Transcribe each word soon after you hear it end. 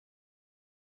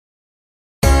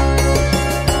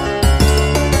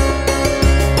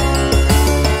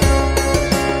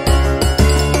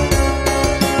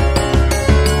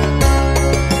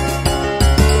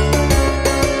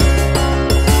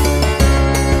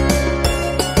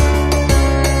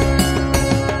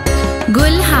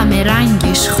همه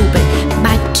رنگش خوبه،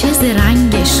 بچه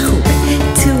زرنگش خوبه.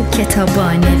 تو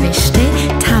کتابا نوشته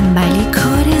تنبلی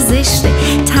کار زشته.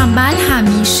 تنبل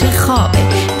همیشه خوابه،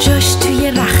 جاش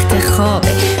توی رخت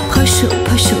خوابه. پاشو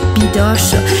پاشو بیدار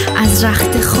شو، از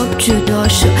رخت خواب جدا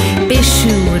شو.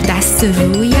 بشور دست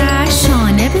رویش،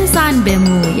 شانه بزن به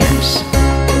مویش.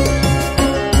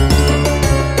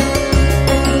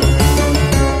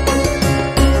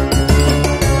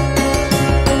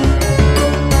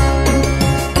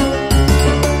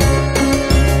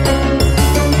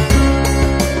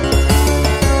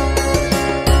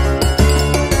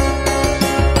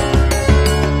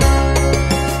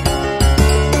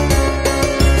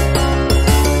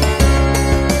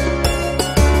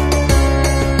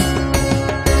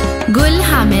 گل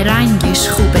همه رنگش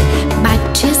خوبه،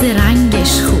 بچه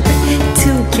زرنگش خوبه.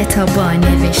 تو کتابا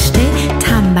نوشته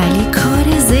تنبلی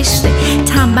کار زشته.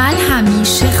 تنبل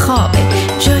همیشه خوابه،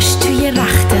 جاش توی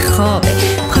رخت خوابه.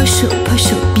 پاشو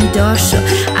پاشو بیدار شو،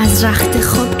 از رخت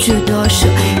خواب جدا شو.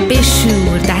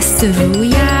 بشور دست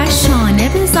رویش، شانه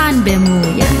بزن به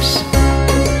مویش.